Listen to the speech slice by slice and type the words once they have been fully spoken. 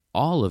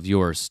All of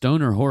your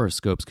Stoner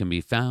horoscopes can be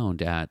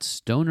found at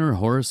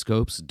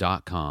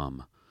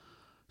stonerhoroscopes.com.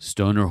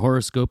 Stoner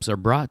horoscopes are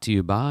brought to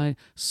you by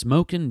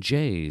Smokin'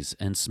 Jays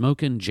and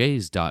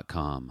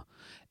smokinjays.com.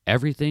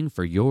 Everything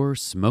for your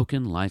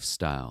smokin'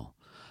 lifestyle.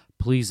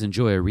 Please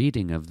enjoy a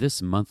reading of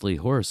this monthly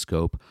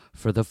horoscope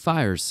for the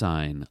fire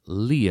sign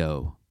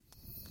Leo.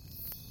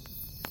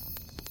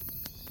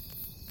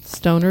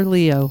 Stoner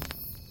Leo.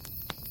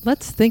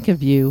 Let's think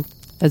of you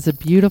as a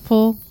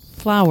beautiful,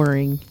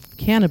 flowering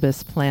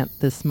cannabis plant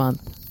this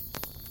month.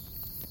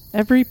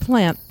 Every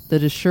plant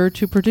that is sure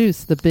to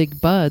produce the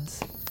big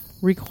buds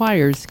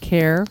requires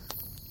care,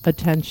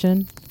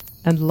 attention,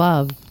 and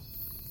love.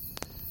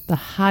 The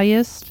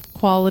highest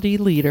quality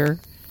leader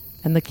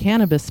and the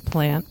cannabis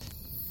plant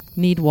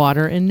need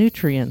water and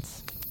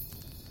nutrients.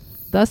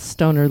 Thus,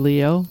 Stoner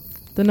Leo,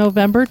 the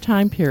November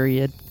time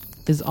period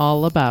is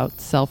all about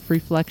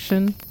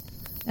self-reflection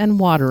and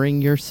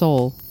watering your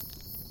soul.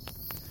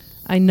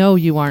 I know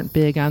you aren't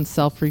big on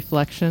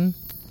self-reflection,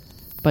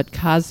 but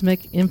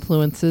cosmic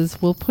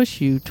influences will push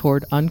you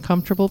toward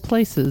uncomfortable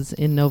places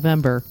in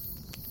November.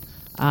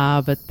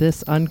 But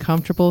this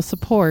uncomfortable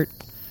support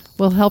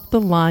will help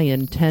the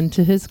lion tend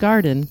to his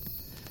garden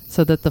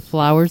so that the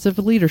flowers of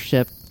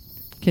leadership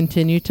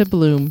continue to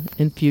bloom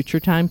in future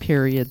time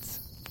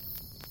periods.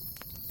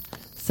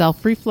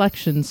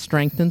 Self-reflection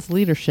strengthens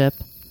leadership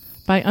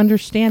by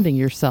understanding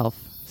yourself,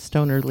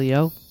 Stoner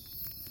Leo.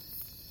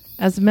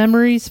 As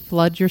memories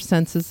flood your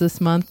senses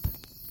this month,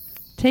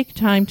 take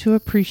time to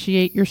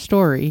appreciate your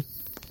story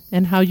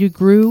and how you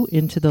grew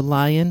into the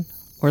lion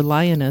or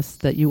lioness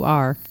that you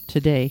are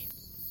today.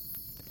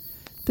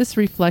 This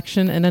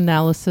reflection and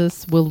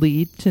analysis will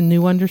lead to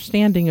new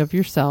understanding of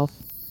yourself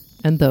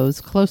and those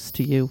close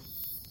to you.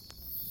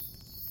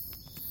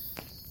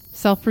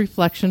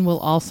 Self-reflection will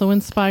also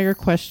inspire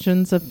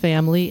questions of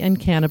family and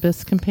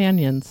cannabis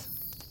companions.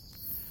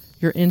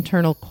 Your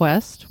internal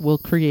quest will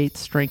create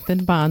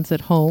strengthened bonds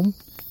at home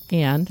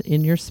and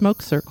in your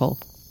smoke circle.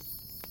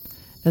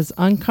 As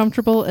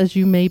uncomfortable as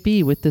you may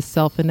be with this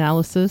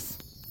self-analysis,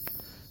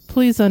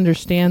 please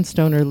understand,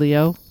 Stoner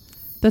Leo,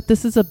 that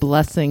this is a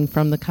blessing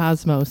from the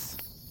cosmos.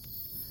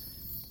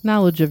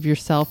 Knowledge of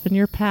yourself and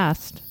your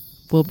past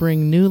will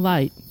bring new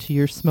light to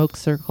your smoke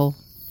circle.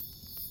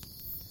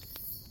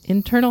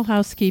 Internal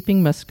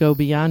housekeeping must go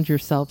beyond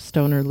yourself,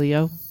 Stoner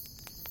Leo.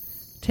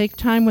 Take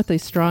time with a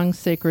strong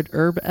sacred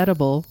herb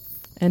edible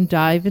and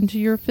dive into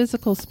your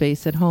physical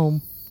space at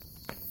home.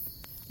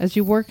 As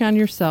you work on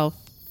yourself,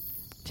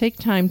 take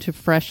time to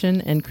freshen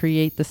and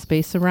create the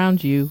space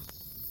around you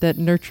that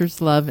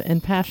nurtures love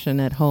and passion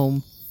at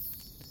home.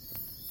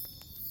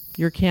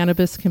 Your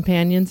cannabis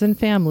companions and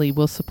family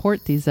will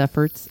support these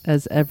efforts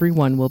as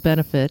everyone will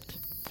benefit.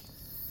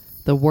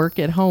 The work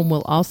at home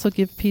will also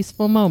give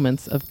peaceful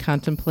moments of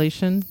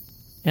contemplation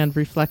and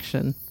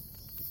reflection.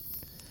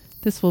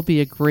 This will be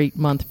a great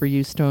month for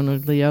you, Stoner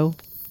Leo.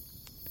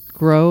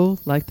 Grow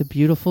like the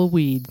beautiful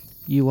weed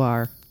you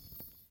are.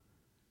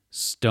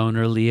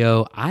 Stoner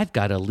Leo, I've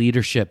got a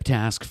leadership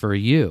task for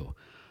you.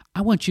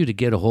 I want you to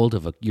get a hold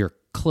of your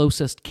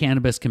closest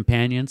cannabis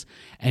companions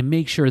and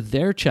make sure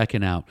they're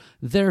checking out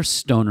their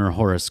stoner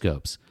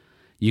horoscopes.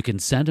 You can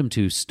send them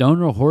to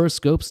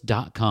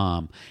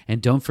stonerhoroscopes.com.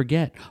 And don't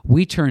forget,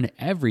 we turn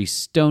every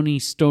stony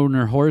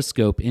stoner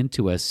horoscope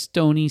into a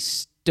stony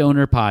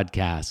stoner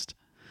podcast.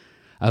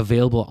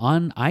 Available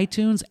on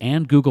iTunes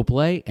and Google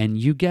Play, and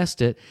you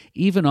guessed it,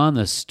 even on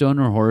the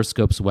Stoner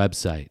Horoscopes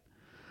website.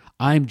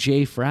 I'm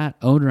Jay Fratt,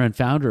 owner and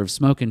founder of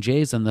Smokin'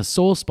 Jays and the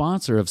sole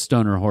sponsor of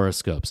Stoner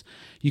Horoscopes.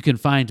 You can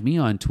find me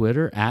on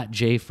Twitter at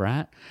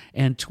JFratt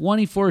and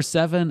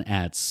 24/7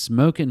 at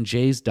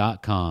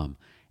smokinjays.com.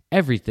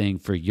 Everything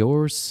for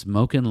your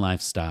smokin'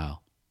 lifestyle.